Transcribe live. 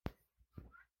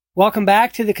Welcome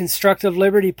back to the Constructive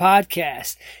Liberty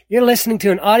Podcast. You're listening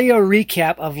to an audio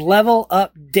recap of Level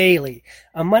Up Daily,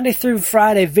 a Monday through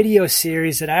Friday video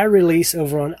series that I release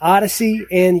over on Odyssey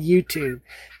and YouTube.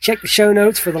 Check the show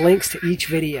notes for the links to each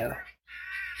video.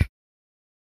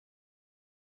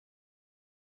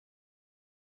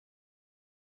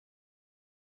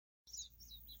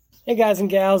 Hey guys and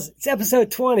gals, it's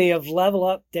episode 20 of Level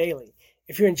Up Daily.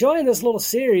 If you're enjoying this little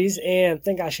series and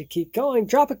think I should keep going,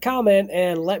 drop a comment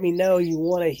and let me know you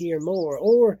want to hear more.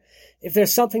 Or if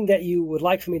there's something that you would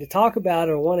like for me to talk about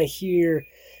or want to hear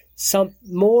some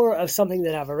more of something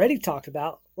that I've already talked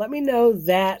about, let me know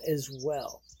that as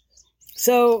well.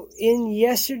 So in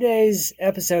yesterday's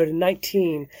episode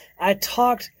 19, I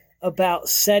talked about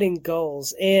setting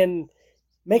goals and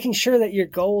making sure that your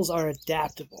goals are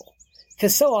adaptable.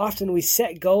 Because so often we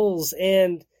set goals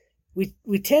and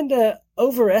we tend to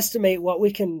overestimate what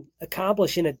we can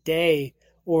accomplish in a day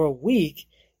or a week,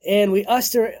 and we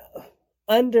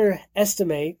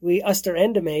underestimate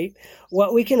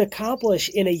what we can accomplish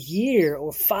in a year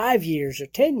or 5 years or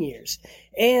 10 years.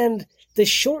 And the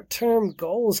short-term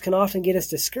goals can often get us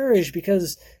discouraged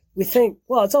because we think,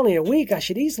 well, it's only a week, I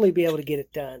should easily be able to get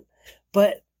it done.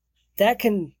 But that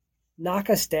can knock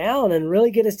us down and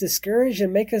really get us discouraged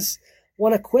and make us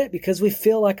want to quit because we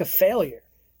feel like a failure.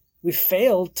 We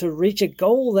failed to reach a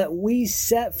goal that we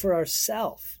set for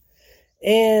ourselves.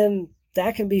 And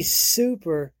that can be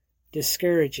super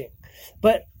discouraging.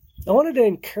 But I wanted to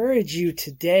encourage you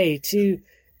today to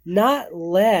not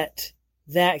let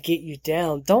that get you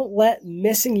down. Don't let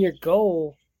missing your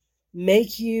goal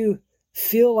make you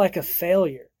feel like a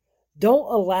failure.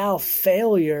 Don't allow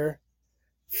failure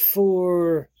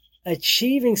for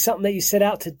achieving something that you set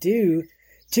out to do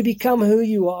to become who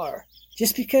you are.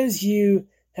 Just because you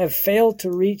have failed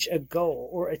to reach a goal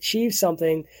or achieve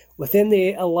something within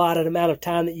the allotted amount of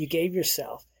time that you gave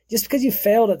yourself, just because you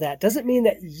failed at that doesn't mean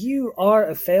that you are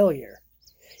a failure.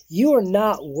 You are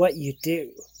not what you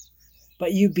do,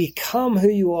 but you become who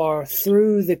you are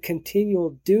through the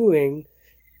continual doing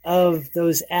of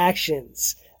those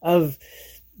actions,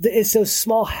 it's those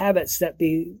small habits that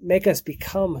make us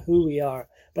become who we are.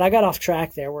 But I got off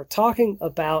track there. We're talking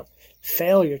about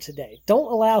failure today. Don't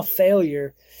allow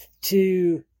failure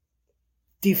to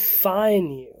define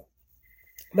you.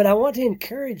 But I want to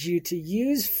encourage you to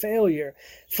use failure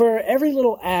for every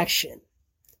little action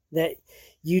that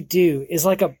you do is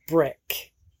like a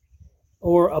brick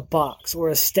or a box or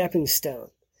a stepping stone.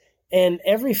 And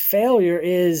every failure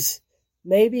is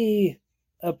maybe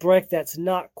a brick that's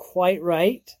not quite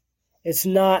right. It's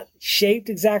not shaped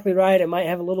exactly right. It might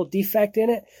have a little defect in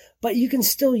it, but you can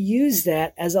still use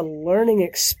that as a learning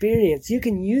experience. You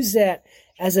can use that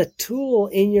as a tool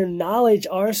in your knowledge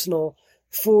arsenal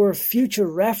for future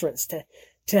reference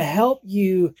to help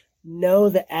you know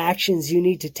the actions you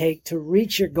need to take to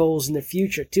reach your goals in the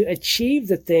future, to achieve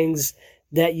the things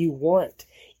that you want.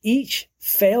 Each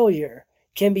failure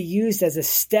can be used as a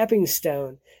stepping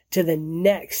stone to the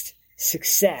next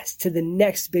success, to the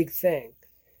next big thing.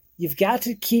 You've got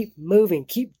to keep moving,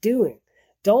 keep doing.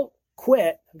 Don't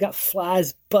quit. I've got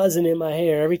flies buzzing in my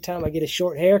hair. Every time I get a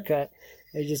short haircut,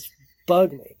 they just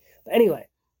bug me. But anyway,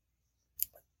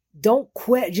 don't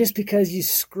quit just because you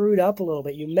screwed up a little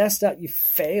bit. You messed up. You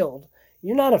failed.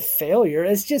 You're not a failure.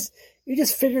 It's just, you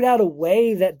just figured out a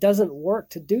way that doesn't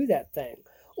work to do that thing.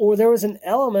 Or there was an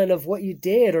element of what you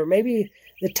did, or maybe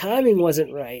the timing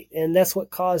wasn't right, and that's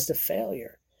what caused a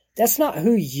failure. That's not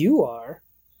who you are.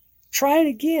 Try it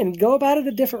again. Go about it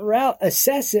a different route.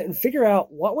 Assess it and figure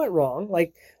out what went wrong.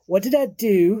 Like, what did I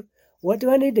do? What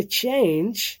do I need to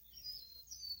change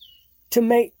to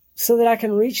make so that I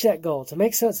can reach that goal, to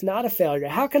make so it's not a failure?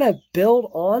 How can I build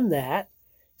on that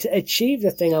to achieve the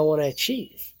thing I want to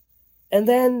achieve? And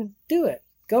then do it.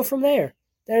 Go from there.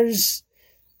 It's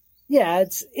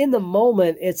in the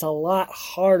moment, it's a lot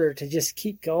harder to just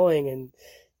keep going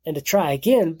and to try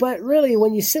again. But really,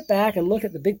 when you sit back and look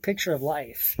at the big picture of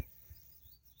life,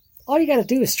 all you got to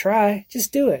do is try.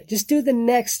 Just do it. Just do the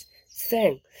next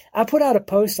thing. I put out a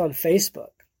post on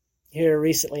Facebook here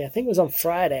recently. I think it was on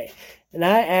Friday. And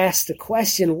I asked the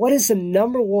question, what is the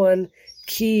number one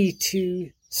key to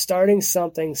starting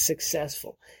something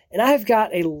successful? And I've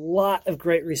got a lot of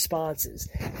great responses.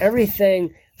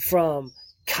 Everything from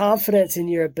confidence in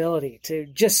your ability to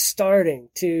just starting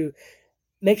to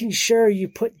making sure you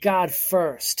put God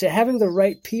first to having the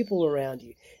right people around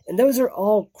you. And those are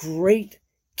all great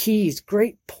keys,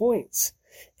 great points.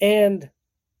 And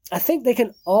I think they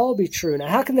can all be true. Now,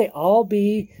 how can they all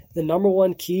be the number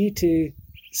one key to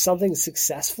something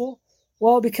successful?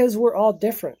 Well, because we're all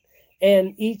different.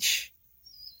 And each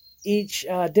each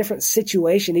different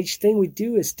situation, each thing we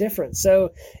do is different.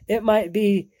 So it might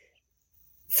be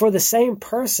for the same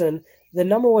person, the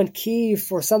number one key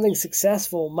for something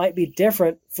successful might be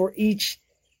different for each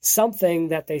something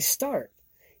that they start.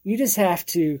 You just have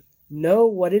to know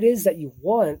what it is that you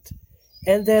want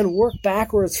and then work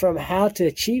backwards from how to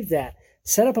achieve that.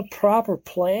 Set up a proper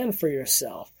plan for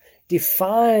yourself.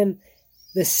 Define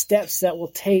the steps that will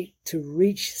take to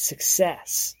reach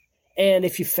success. And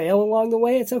if you fail along the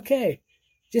way, it's okay.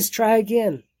 Just try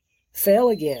again.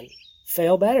 Fail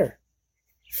better.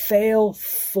 Fail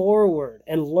forward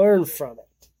and learn from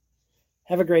it.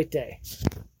 Have a great day.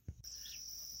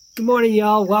 Good morning,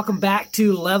 y'all. Welcome back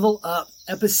to Level Up,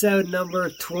 episode number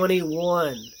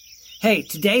 21. Hey,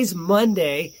 today's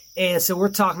Monday, and so we're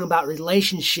talking about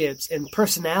relationships and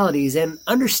personalities and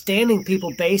understanding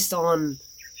people based on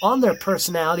their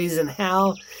personalities and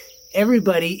how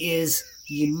everybody is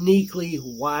uniquely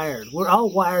wired. We're all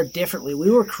wired differently.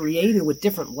 We were created with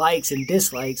different likes and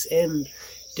dislikes and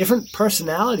different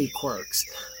personality quirks.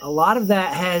 A lot of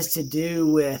that has to do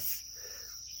with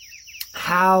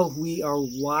how we are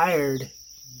wired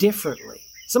differently.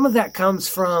 Some of that comes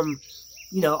from,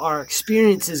 our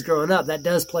experiences growing up. That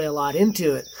does play a lot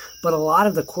into it. But a lot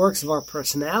of the quirks of our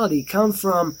personality come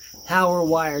from how we're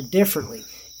wired differently.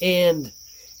 And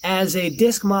as a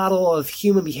DISC model of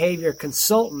human behavior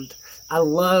consultant, I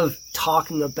love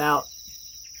talking about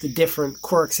the different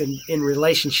quirks in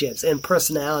relationships and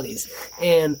personalities.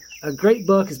 And a great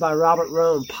book is by Robert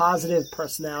Rohn, Positive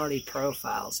Personality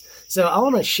Profiles. So I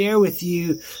want to share with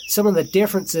you some of the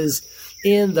differences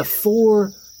in the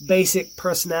 4 basic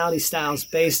personality styles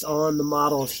based on the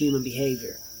model of human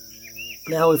behavior.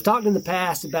 Now, we've talked in the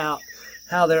past about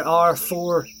how there are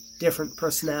 4 different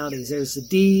personalities. There's the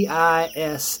D, I,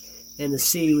 S, and the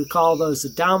C. We call those the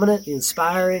dominant, the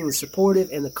inspiring, the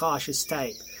supportive, and the cautious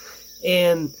type.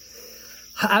 And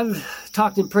I've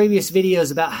talked in previous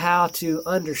videos about how to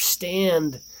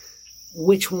understand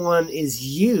which one is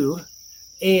you.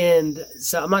 And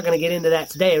so I'm not going to get into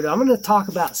that today, but I'm going to talk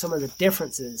about some of the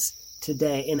differences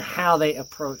today in how they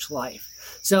approach life.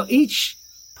 So each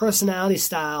personality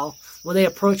style, when they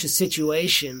approach a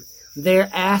situation, they're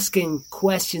asking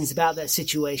questions about that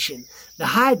situation. The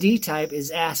high D type is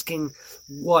asking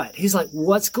what? He's like,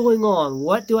 what's going on?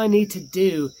 What do I need to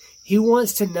do? He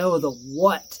wants to know the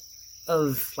what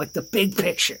of like the big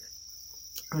picture.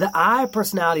 The I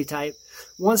personality type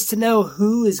wants to know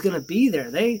who is going to be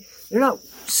there. They're not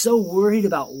so worried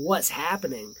about what's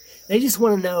happening. They just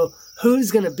want to know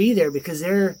who's going to be there because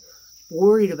they're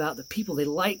worried about the people. They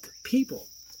like people.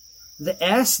 The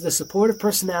S, the supportive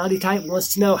personality type,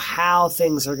 wants to know how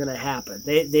things are going to happen.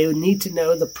 They need to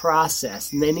know the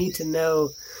process, and they need to know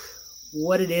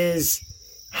what it is,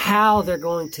 how they're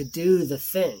going to do the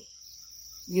thing.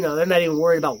 They're not even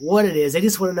worried about what it is. They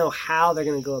just want to know how they're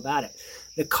going to go about it.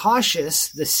 The cautious,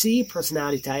 the C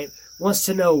personality type, wants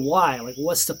to know why. Like,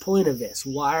 what's the point of this?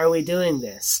 Why are we doing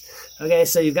this? Okay,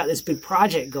 so you've got this big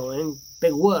project going,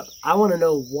 big whoop. I want to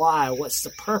know why. What's the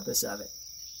purpose of it?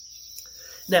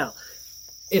 Now,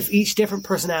 if each different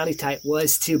personality type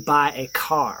was to buy a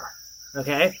car,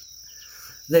 okay,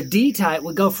 the D type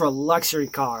would go for a luxury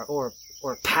car or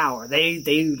power.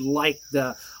 They like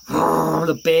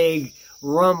the big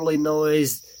rumbly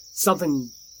noise, something,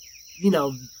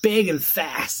 big and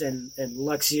fast and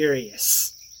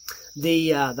luxurious.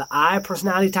 The I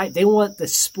personality type, they want the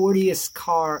sportiest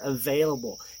car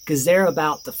available because they're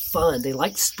about the fun. They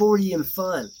like sporty and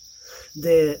fun.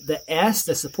 The S,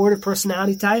 the supportive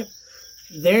personality type,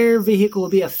 their vehicle will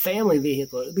be a family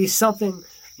vehicle. It would be something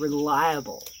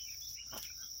reliable.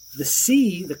 The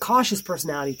C, the cautious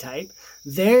personality type,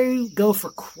 they go for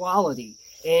quality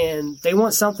and they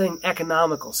want something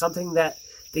economical, something that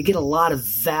they get a lot of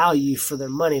value for their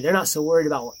money. They're not so worried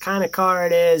about what kind of car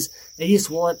it is. They just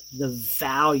want the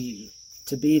value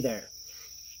to be there.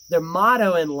 Their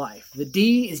motto in life, the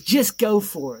D, is just go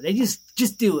for it. They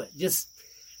just do it. Just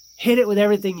hit it with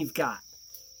everything you've got.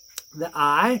 The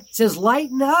I says,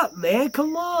 lighten up, man.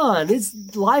 Come on.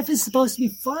 Life is supposed to be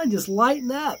fun. Just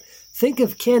lighten up. Think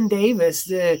of Ken Davis,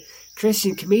 the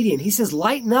Christian comedian. He says,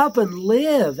 lighten up and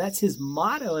live. That's his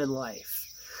motto in life.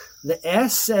 The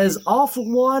S says, all for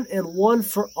one and one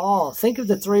for all. Think of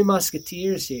the 3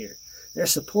 Musketeers here. They're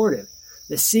supportive.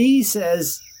 The C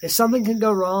says, if something can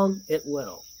go wrong, it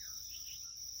will.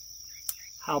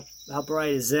 How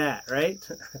bright is that, right?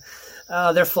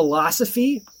 Their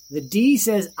philosophy, the D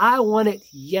says, I want it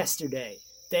yesterday.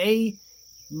 They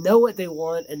know what they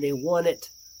want, and they want it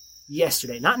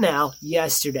yesterday. Not now,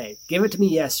 yesterday. Give it to me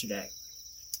yesterday.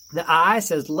 The I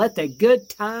says, let the good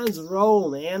times roll,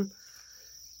 man.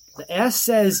 The S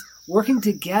says, working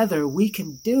together, we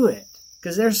can do it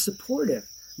because they're supportive.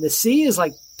 And the C is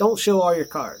like, don't show all your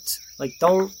cards. Like,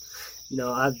 don't,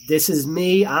 this is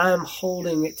me. I'm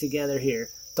holding it together here.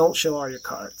 Don't show all your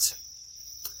cards.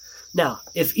 Now,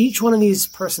 if each one of these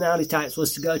personality types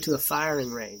was to go to a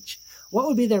firing range, what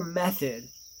would be their method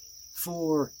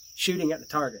for shooting at the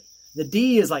target? The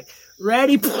D is like,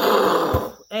 ready,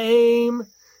 aim.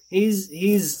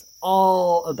 He's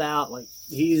all about, like,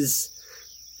 he's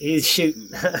shooting.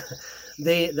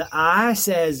 The I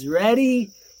says,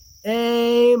 ready,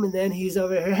 aim, and then he's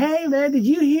over here. Hey, man, did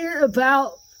you hear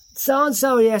about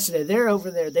so-and-so yesterday? They're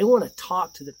over there. They want to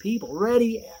talk to the people.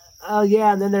 Ready? Oh,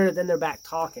 yeah, and then they're back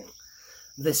talking.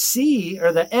 The C,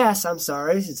 or the S, I'm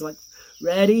sorry, it's like,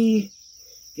 ready,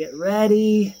 get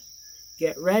ready.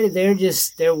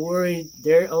 They're worried.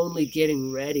 They're only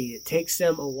getting ready. It takes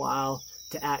them a while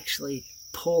to actually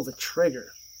pull the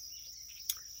trigger.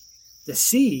 The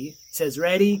C says,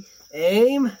 ready,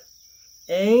 aim.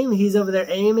 He's over there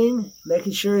aiming,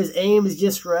 making sure his aim is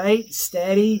just right,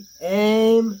 steady,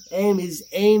 aim. He's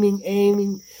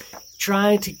aiming,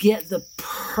 trying to get the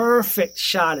perfect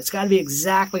shot. It's got to be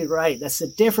exactly right. That's the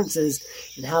differences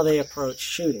in how they approach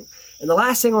shooting. And the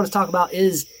last thing I want to talk about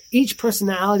is each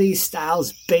personality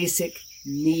style's basic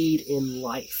need in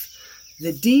life.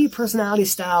 The D personality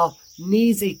style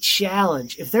needs a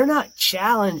challenge. If they're not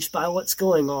challenged by what's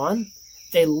going on,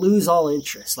 they lose all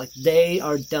interest. Like, they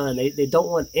are done. They don't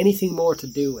want anything more to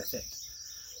do with it.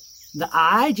 The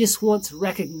I just wants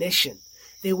recognition.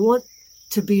 They want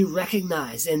to be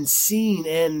recognized and seen,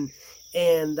 and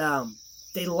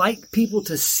they like people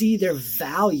to see their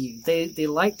value. They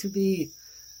like to be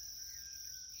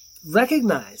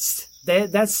recognized.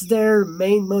 That's their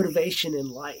main motivation in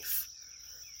life.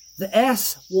 The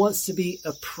S wants to be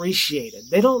appreciated.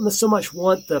 They don't so much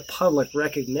want the public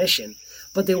recognition,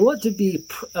 but they want to be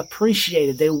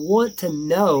appreciated. They want to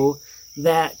know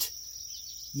that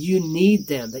you need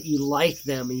them, that you like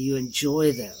them, and you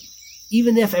enjoy them,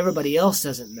 even if everybody else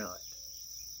doesn't know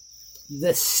it.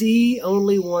 The C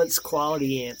only wants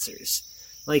quality answers.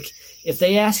 Like, if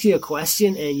they ask you a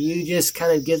question and you just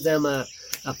kind of give them a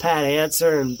pat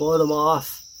answer and blow them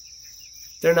off,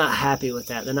 they're not happy with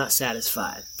that. They're not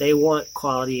satisfied. They want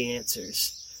quality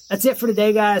answers. That's it for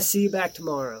today, guys. See you back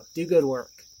tomorrow. Do good work.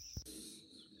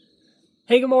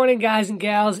 Hey, good morning, guys and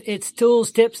gals. It's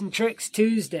Tools, Tips, and Tricks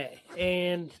Tuesday.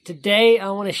 And today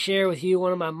I want to share with you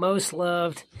one of my most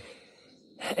loved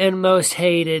and most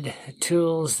hated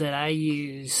tools that I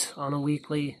use on a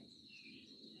weekly,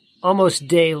 almost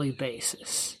daily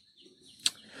basis.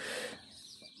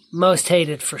 Most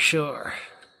hated for sure.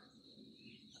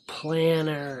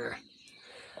 Planner.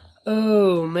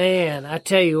 Oh man, I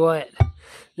tell you what,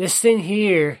 this thing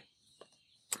here,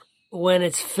 when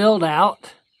it's filled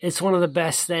out, it's one of the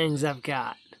best things I've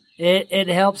got. It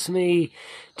helps me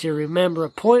to remember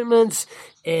appointments.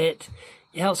 It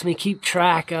helps me keep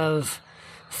track of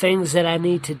things that I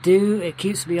need to do. It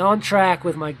keeps me on track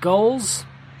with my goals.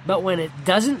 But when it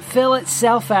doesn't fill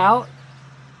itself out,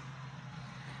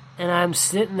 and I'm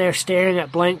sitting there staring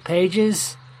at blank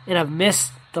pages, and I've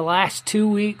missed the last 2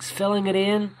 weeks filling it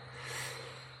in,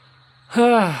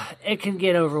 it can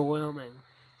get overwhelming.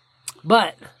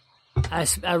 But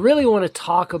I really want to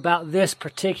talk about this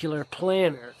particular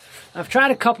planner. I've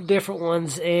tried a couple different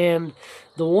ones, and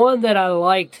the one that I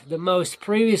liked the most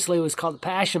previously was called the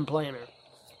Passion Planner.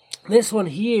 This one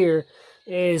here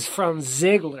is from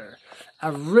Ziegler. I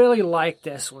really like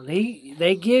this one.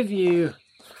 They give you,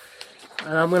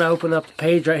 and I'm going to open up the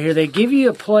page right here. They give you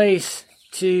a place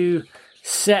to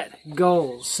set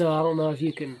goals. So I don't know if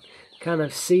you can kind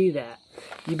of see that.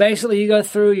 You go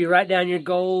through, you write down your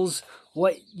goals,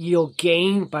 what you'll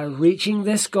gain by reaching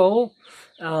this goal,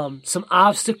 some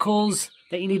obstacles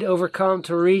that you need to overcome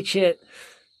to reach it,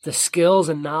 the skills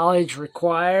and knowledge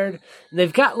required. And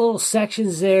they've got little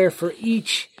sections there for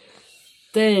each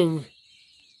thing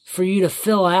for you to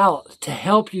fill out to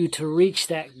help you to reach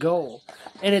that goal.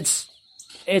 And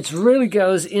it really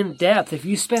goes in depth. If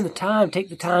you spend the time, take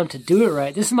the time to do it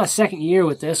right. This is my second year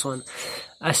with this one.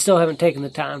 I still haven't taken the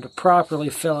time to properly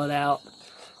fill it out.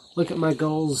 Look at my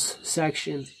goals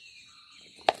section.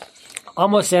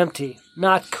 Almost empty.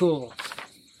 Not cool.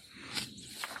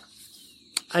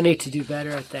 I need to do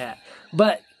better at that.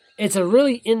 But it's a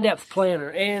really in-depth planner.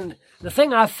 And the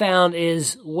thing I've found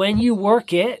is when you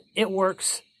work it, it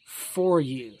works for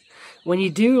you. When you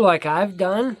do like I've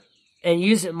done and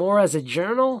use it more as a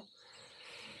journal,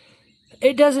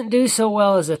 it doesn't do so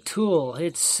well as a tool.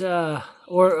 It's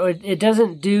or it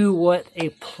doesn't do what a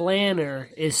planner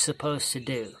is supposed to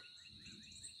do.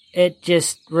 It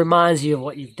just reminds you of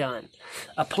what you've done.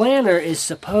 A planner is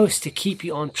supposed to keep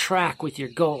you on track with your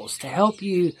goals, to help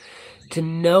you to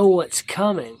know what's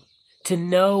coming, to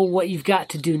know what you've got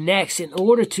to do next in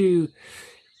order to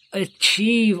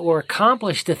achieve or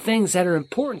accomplish the things that are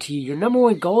important to you, your number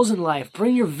one goals in life.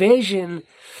 Bring your vision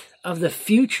of the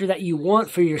future that you want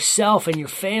for yourself and your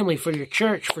family, for your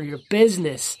church, for your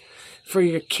business, for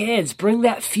your kids. Bring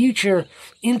that future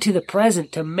into the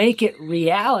present to make it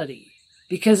reality.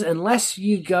 Because unless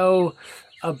you go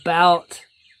about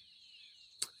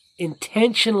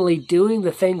intentionally doing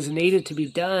the things needed to be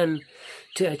done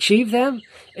to achieve them,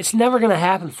 it's never going to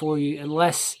happen for you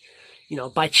unless,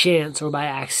 by chance or by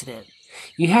accident.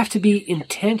 You have to be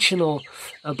intentional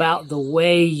about the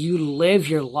way you live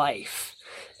your life.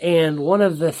 And one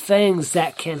of the things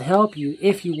that can help you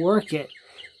if you work it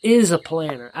is a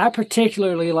planner. I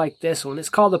particularly like this one. It's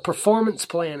called the Performance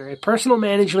Planner, a personal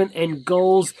management and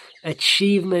goals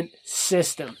achievement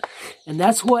system. And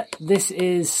that's what this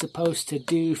is supposed to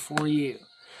do for you.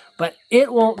 But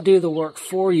it won't do the work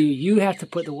for you. You have to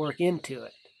put the work into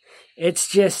it. It's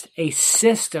just a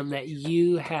system that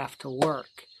you have to work.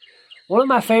 One of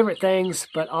my favorite things,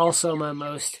 but also my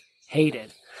most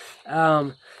hated.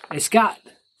 It's got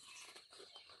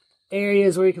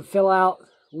areas where you can fill out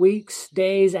weeks,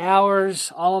 days, hours,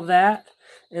 all of that.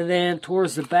 And then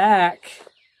towards the back,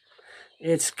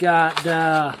 it's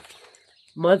got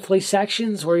monthly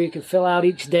sections where you can fill out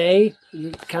each day,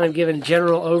 kind of giving a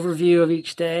general overview of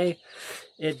each day.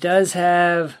 It does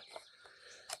have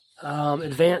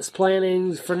advanced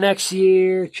plannings for next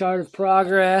year, chart of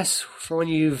progress for when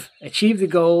you've achieved the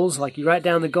goals, like you write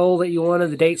down the goal that you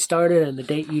wanted, the date started, and the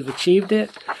date you've achieved it.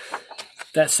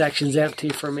 That section's empty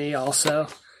for me also,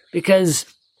 because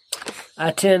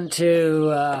I tend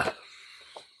to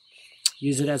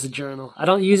use it as a journal. I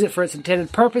don't use it for its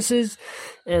intended purposes,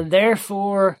 and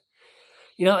therefore,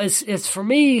 it's for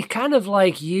me kind of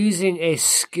like using a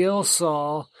skill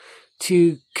saw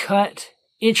to cut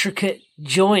intricate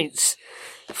joints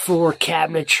for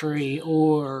cabinetry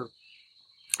or,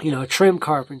 trim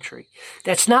carpentry.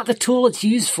 That's not the tool it's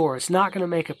used for. It's not going to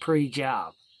make a pretty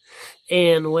job.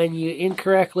 And when you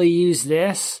incorrectly use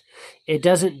this, it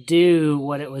doesn't do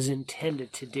what it was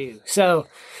intended to do. So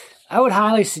I would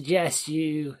highly suggest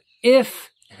you,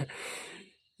 if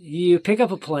you pick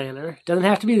up a planner, doesn't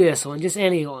have to be this one, just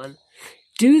any one,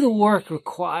 do the work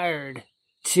required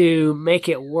to make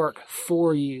it work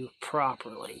for you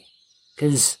properly.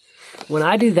 Because when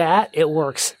I do that, it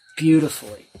works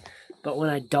beautifully. But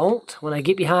when I don't, when I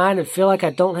get behind and feel like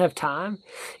I don't have time,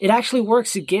 it actually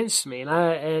works against me.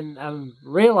 And I'm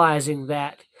realizing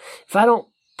that if I don't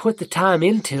put the time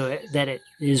into it that it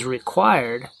is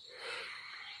required,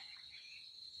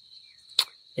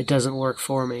 it doesn't work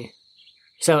for me.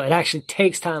 So it actually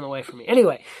takes time away from me.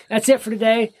 Anyway, that's it for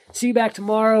today. See you back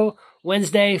tomorrow,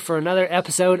 Wednesday, for another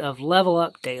episode of Level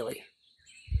Up Daily.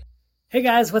 Hey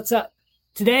guys, what's up?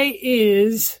 Today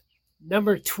is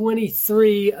number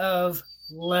 23 of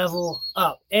Level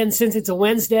Up. And since it's a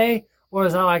Wednesday, or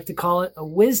as I like to call it, a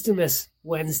Wisdomous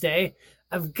Wednesday,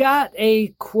 I've got a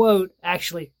quote,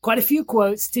 actually quite a few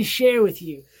quotes to share with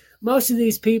you. Most of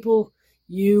these people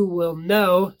you will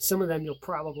know, some of them you'll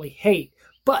probably hate.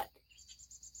 But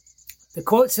the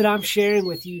quotes that I'm sharing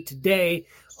with you today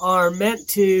are meant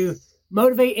to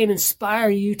motivate and inspire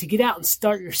you to get out and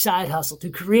start your side hustle, to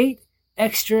create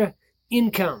extra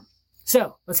income.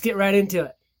 So let's get right into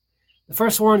it. The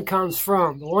first one comes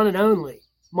from the one and only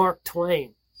Mark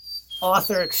Twain,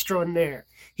 author extraordinaire.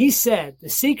 He said, the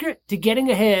secret to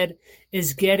getting ahead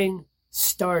is getting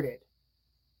started,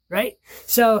 right?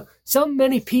 So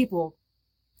many people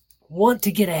want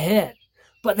to get ahead,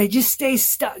 but they just stay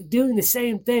stuck doing the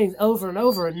same thing over and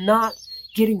over and not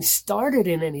getting started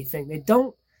in anything. They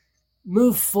don't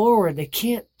move forward. They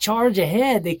can't charge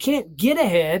ahead. They can't get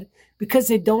ahead because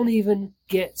they don't even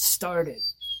get started.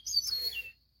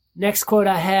 Next quote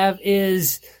I have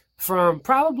is from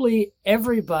probably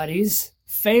everybody's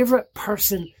favorite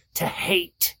person to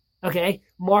hate, okay?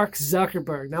 Mark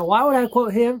Zuckerberg. Now, why would I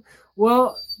quote him?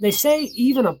 Well, they say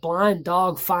even a blind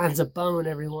dog finds a bone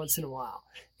every once in a while.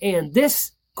 And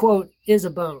this quote is a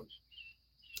bone.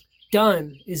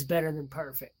 Done is better than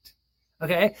perfect,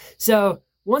 okay? So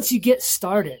once you get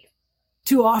started,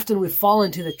 too often we fall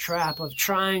into the trap of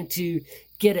trying to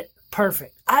get it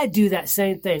perfect. I do that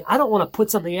same thing. I don't want to put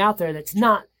something out there that's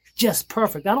not just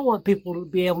perfect. I don't want people to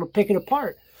be able to pick it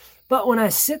apart. But when I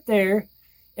sit there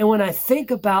and when I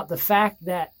think about the fact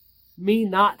that me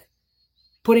not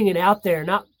putting it out there,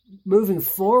 not moving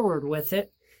forward with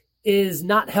it, is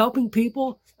not helping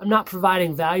people. I'm not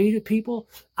providing value to people.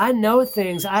 I know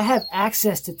things. I have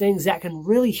access to things that can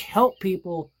really help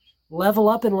people level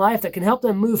up in life, that can help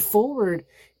them move forward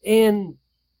and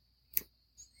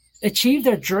achieve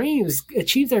their dreams,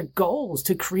 achieve their goals,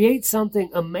 to create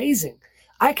something amazing.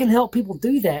 I can help people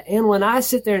do that. And when I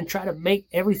sit there and try to make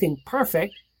everything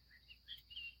perfect,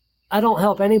 I don't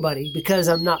help anybody because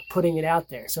I'm not putting it out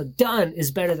there. So done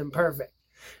is better than perfect.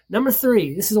 Number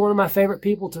 3, this is one of my favorite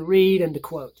people to read and to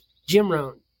quote, Jim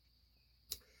Rohn.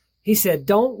 He said,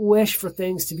 don't wish for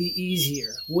things to be easier.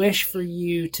 Wish for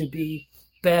you to be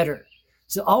better.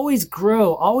 So always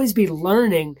grow, always be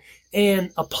learning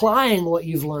and applying what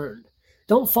you've learned.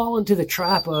 Don't fall into the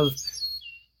trap of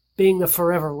being the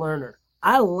forever learner.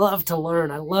 I love to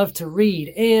learn. I love to read.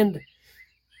 And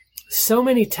so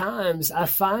many times I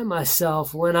find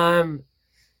myself when I'm,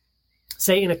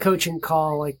 say, in a coaching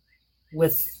call, like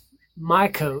with my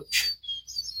coach,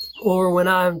 or when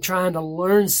I'm trying to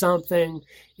learn something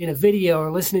in a video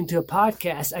or listening to a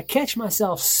podcast, I catch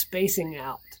myself spacing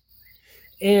out.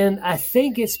 And I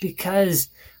think it's because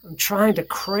I'm trying to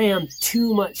cram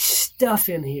too much stuff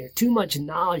in here, too much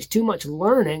knowledge, too much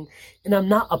learning, and I'm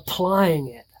not applying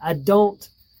it. I don't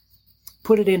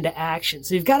put it into action.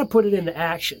 So you've got to put it into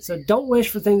action. So don't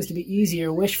wish for things to be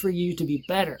easier. Wish for you to be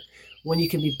better. When you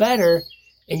can be better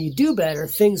and you do better,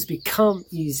 things become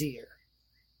easier.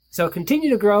 So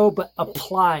continue to grow, but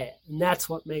apply it. And that's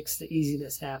what makes the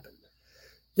easiness happen.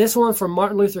 This one from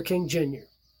Martin Luther King Jr.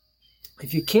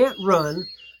 If you can't run,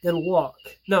 then walk.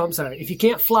 No, I'm sorry. If you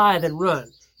can't fly, then run.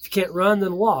 If you can't run,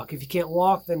 then walk. If you can't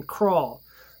walk, then crawl.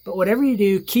 But whatever you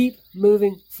do, keep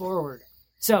moving forward.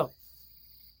 So,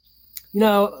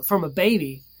 from a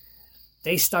baby,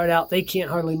 they start out, they can't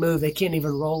hardly move. They can't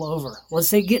even roll over. Once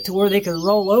they get to where they can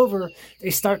roll over, they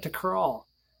start to crawl.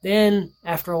 Then,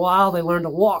 after a while, they learn to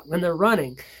walk. Then they're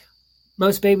running.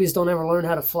 Most babies don't ever learn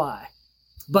how to fly.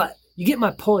 But you get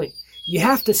my point. You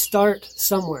have to start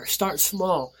somewhere. Start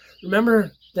small.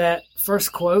 Remember that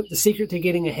first quote, the secret to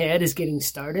getting ahead is getting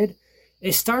started?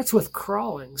 It starts with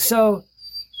crawling. So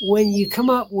when you come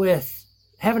up with,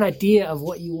 have an idea of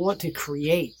what you want to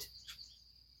create,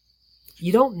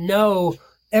 you don't know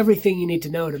everything you need to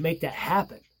know to make that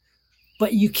happen.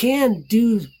 But you can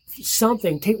do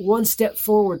something, take one step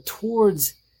forward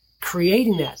towards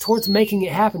creating that, towards making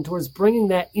it happen, towards bringing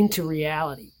that into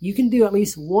reality. You can do at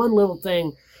least one little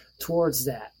thing towards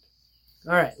that.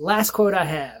 All right, last quote I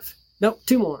have. Nope,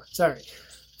 2 more. Sorry.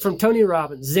 From Tony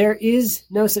Robbins. There is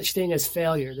no such thing as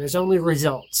failure. There's only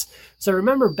results. So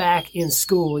remember back in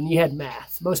school when you had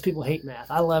math. Most people hate math.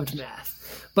 I loved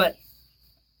math. But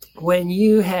when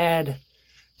you had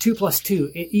 2 plus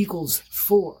 2, it equals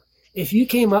 4. If you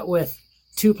came up with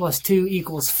 2 plus 2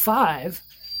 equals 5,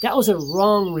 that was a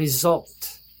wrong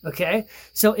result. Okay?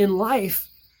 So in life,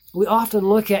 we often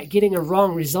look at getting a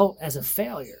wrong result as a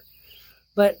failure.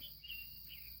 But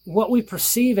what we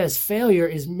perceive as failure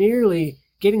is merely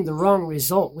getting the wrong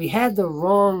result. We had the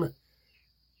wrong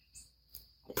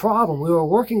problem. We were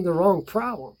working the wrong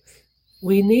problem.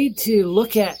 We need to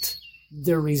look at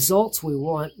the results we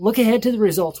want, look ahead to the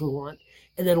results we want,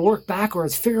 and then work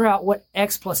backwards, figure out what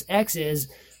x plus x is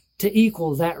to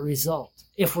equal that result.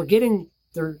 If we're getting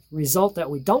the result that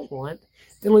we don't want,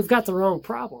 then we've got the wrong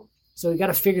problem. So we've got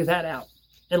to figure that out.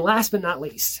 And last but not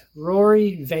least,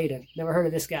 Rory Vaden. Never heard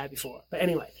of this guy before. But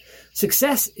anyway,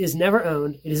 success is never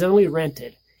owned. It is only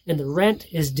rented. And the rent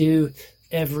is due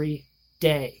every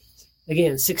day.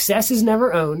 Again, success is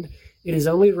never owned. It is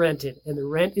only rented. And the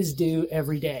rent is due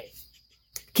every day.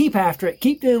 Keep after it.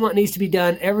 Keep doing what needs to be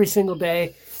done every single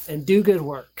day. And do good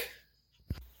work.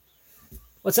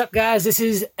 What's up, guys? This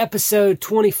is episode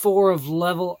 24 of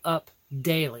Level Up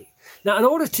Daily. Now, in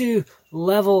order to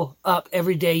level up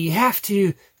every day, you have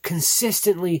to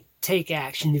consistently take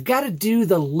action. You've got to do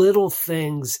the little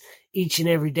things each and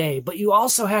every day, but you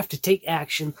also have to take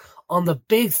action on the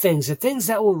big things, the things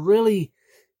that will really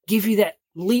give you that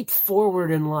leap forward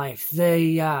in life.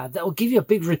 That will give you a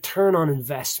big return on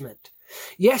investment.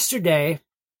 Yesterday,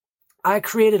 I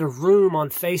created a room on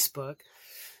Facebook.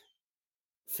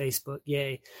 Facebook,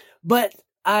 yay. But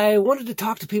I wanted to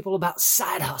talk to people about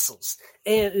side hustles.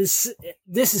 And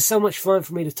this is so much fun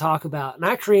for me to talk about. And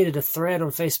I created a thread on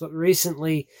Facebook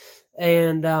recently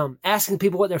and asking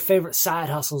people what their favorite side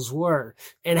hustles were.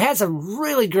 And had some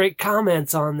really great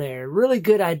comments on there, really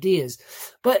good ideas.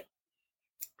 But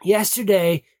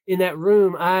yesterday in that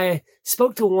room, I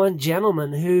spoke to one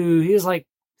gentleman who he was like,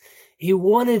 he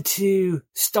wanted to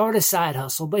start a side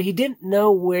hustle, but he didn't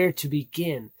know where to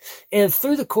begin. And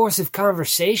through the course of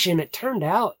conversation, it turned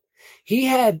out he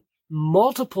had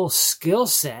multiple skill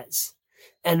sets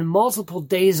and multiple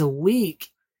days a week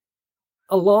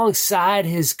alongside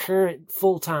his current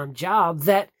full-time job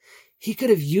that he could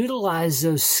have utilized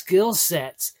those skill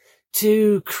sets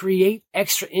to create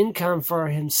extra income for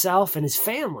himself and his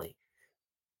family.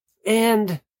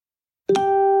 And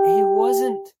he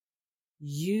wasn't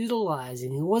he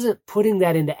wasn't putting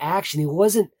that into action. He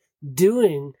wasn't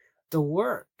doing the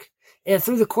work. And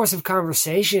through the course of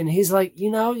conversation, he's like,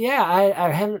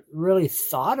 I haven't really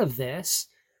thought of this,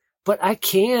 but I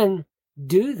can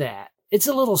do that. It's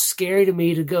a little scary to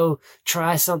me to go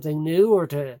try something new or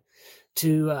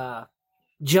to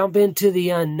jump into the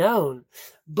unknown.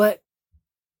 But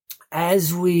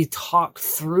as we talked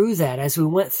through that, as we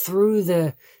went through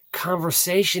the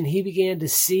conversation, he began to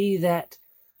see that,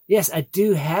 yes, I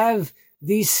do have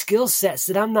these skill sets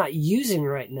that I'm not using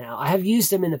right now. I have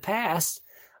used them in the past,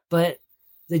 but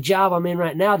the job I'm in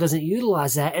right now doesn't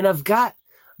utilize that. And I've got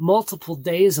multiple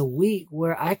days a week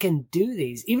where I can do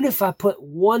these. Even if I put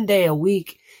one day a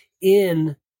week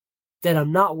in that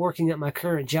I'm not working at my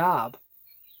current job,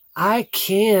 I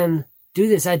can do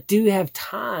this. I do have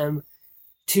time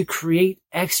to create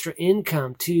extra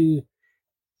income, to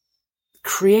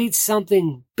create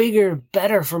something bigger,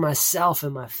 better for myself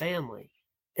and my family.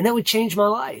 And that would change my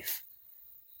life.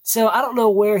 So I don't know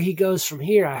where he goes from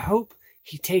here. I hope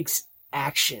he takes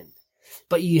action.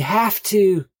 But you have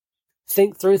to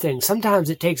think through things. Sometimes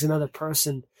it takes another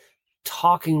person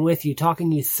talking with you,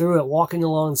 talking you through it, walking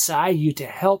alongside you to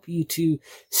help you to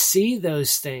see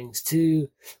those things, to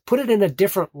put it in a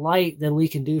different light than we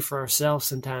can do for ourselves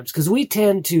sometimes. Because we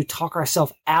tend to talk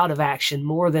ourselves out of action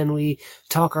more than we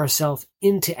talk ourselves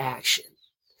into action.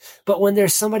 But when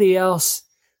there's somebody else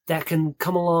that can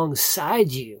come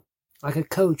alongside you, like a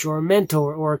coach or a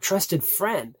mentor or a trusted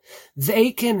friend, they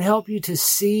can help you to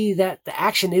see that the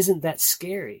action isn't that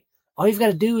scary. All you've got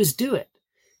to do is do it.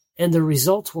 And the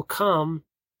results will come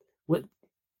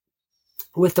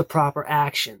with the proper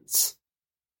actions.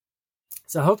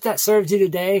 So I hope that serves you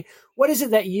today. What is it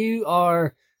that you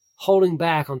are holding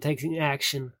back on taking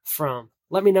action from?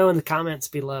 Let me know in the comments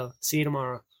below. See you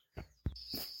tomorrow.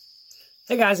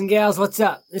 Hey guys and gals, what's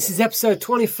up? This is episode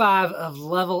 25 of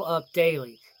Level Up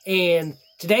Daily. And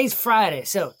today's Friday,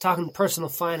 so talking personal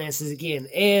finances again.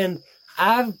 And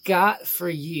I've got for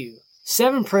you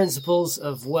 7 principles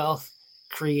of wealth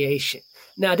creation.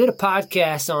 Now, I did a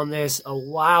podcast on this a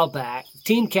while back,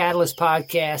 Teen Catalyst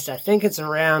podcast. I think it's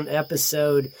around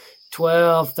episode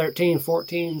 12, 13,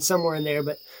 14, somewhere in there.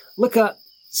 But look up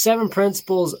 7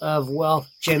 principles of wealth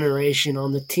generation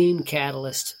on the Teen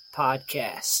Catalyst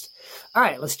podcast. All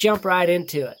right, let's jump right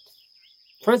into it.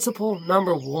 Principle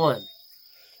number 1,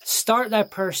 start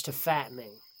that purse to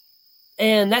fattening.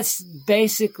 And that's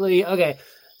basically, okay,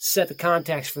 set the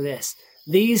context for this.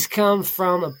 These come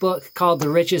from a book called The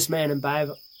Richest Man in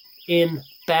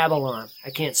Babylon.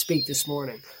 I can't speak this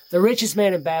morning. The Richest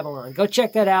Man in Babylon. Go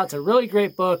check that out. It's a really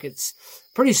great book. It's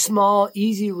pretty small,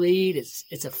 easy read.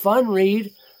 It's a fun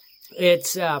read.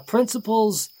 It's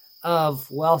principles of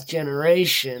wealth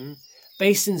generation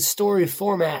based in story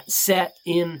format set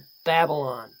in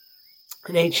Babylon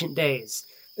in ancient days.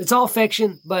 It's all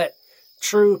fiction, but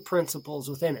true principles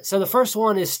within it. So the first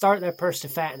one is start that purse to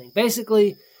fattening.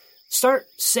 Basically, start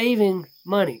saving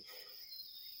money.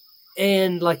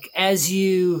 And as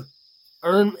you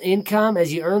earn income,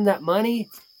 as you earn that money,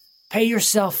 pay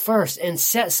yourself first and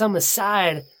set some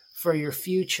aside for your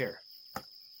future.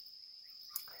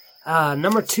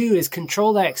 Number 2 is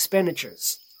control that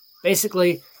expenditures.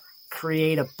 Basically,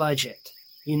 create a budget.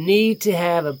 You need to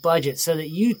have a budget so that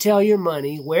you tell your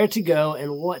money where to go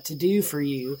and what to do for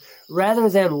you, rather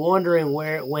than wondering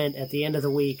where it went at the end of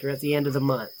the week or at the end of the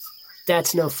month.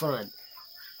 That's no fun.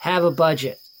 Have a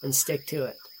budget and stick to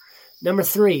it. Number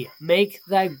 3, make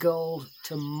that goal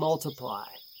to multiply.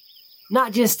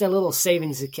 Not just a little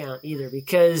savings account either,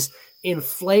 because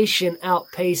inflation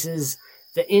outpaces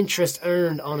the interest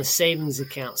earned on a savings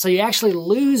account. So you actually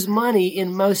lose money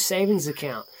in most savings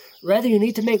accounts. Rather, you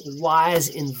need to make wise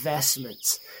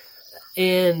investments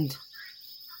and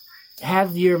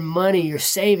have your money, your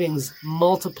savings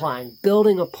multiplying,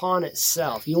 building upon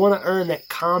itself. You want to earn that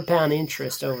compound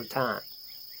interest over time.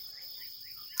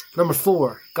 Number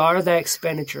 4, guard the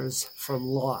expenditures from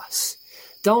loss.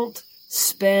 Don't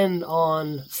spend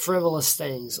on frivolous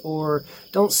things, or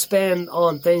don't spend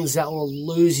on things that will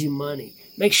lose you money.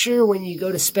 Make sure when you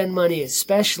go to spend money,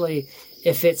 especially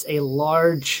if it's a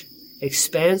large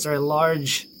expense or a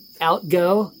large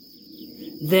outgo,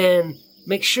 then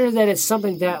make sure that it's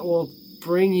something that will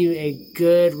bring you a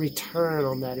good return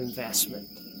on that investment.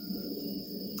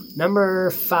 Number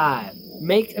 5,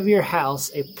 make of your house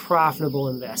a profitable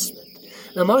investment.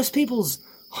 Now, most people's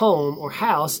home or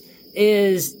house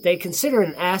is they consider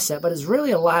an asset, but it's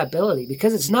really a liability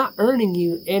because it's not earning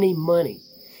you any money.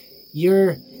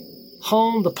 Your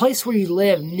home, the place where you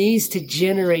live, needs to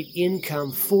generate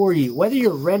income for you, whether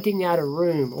you're renting out a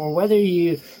room or whether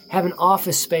you have an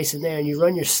office space in there and you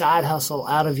run your side hustle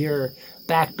out of your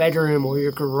back bedroom or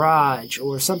your garage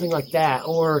or something like that,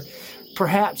 or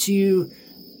perhaps you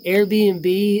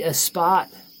Airbnb a spot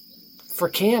for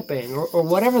camping or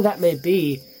whatever that may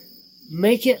be.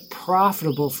 Make it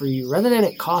profitable for you. Rather than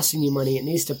it costing you money, it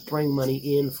needs to bring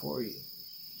money in for you.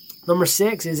 Number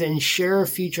 6 is ensure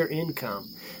future income.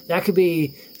 That could be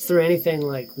through anything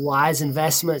like wise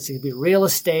investments. It could be real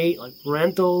estate, like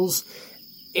rentals,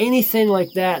 anything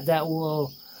like that that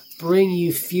will bring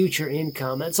you future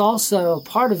income. That's also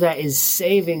part of that is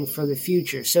saving for the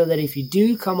future so that if you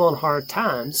do come on hard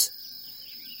times,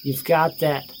 you've got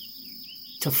that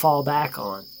to fall back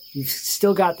on. You've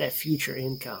still got that future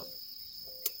income.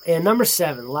 And number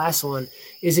 7, last one,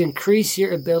 is increase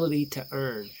your ability to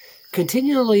earn.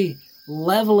 Continually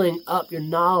leveling up your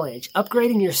knowledge,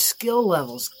 upgrading your skill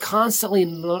levels, constantly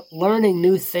learning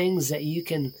new things that you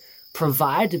can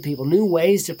provide to people, new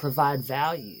ways to provide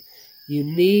value. You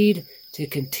need to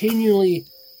continually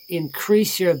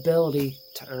increase your ability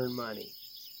to earn money.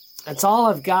 That's all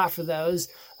I've got for those.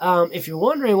 If you're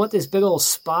wondering what this big old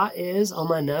spot is on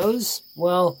my nose,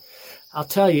 well, I'll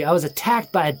tell you, I was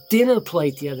attacked by a dinner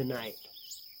plate the other night.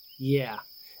 Yeah.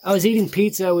 I was eating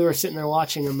pizza. We were sitting there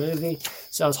watching a movie.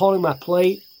 So I was holding my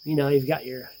plate. You know, you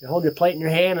hold your plate in your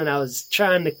hand, and I was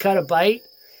trying to cut a bite.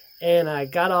 And I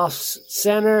got off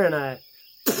center,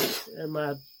 and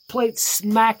my plate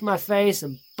smacked my face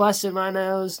and busted my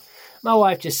nose. My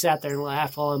wife just sat there and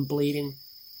laughed while I'm bleeding.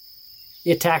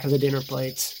 The attack of the dinner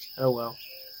plates. Oh, well.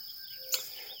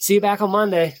 See you back on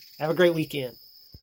Monday. Have a great weekend.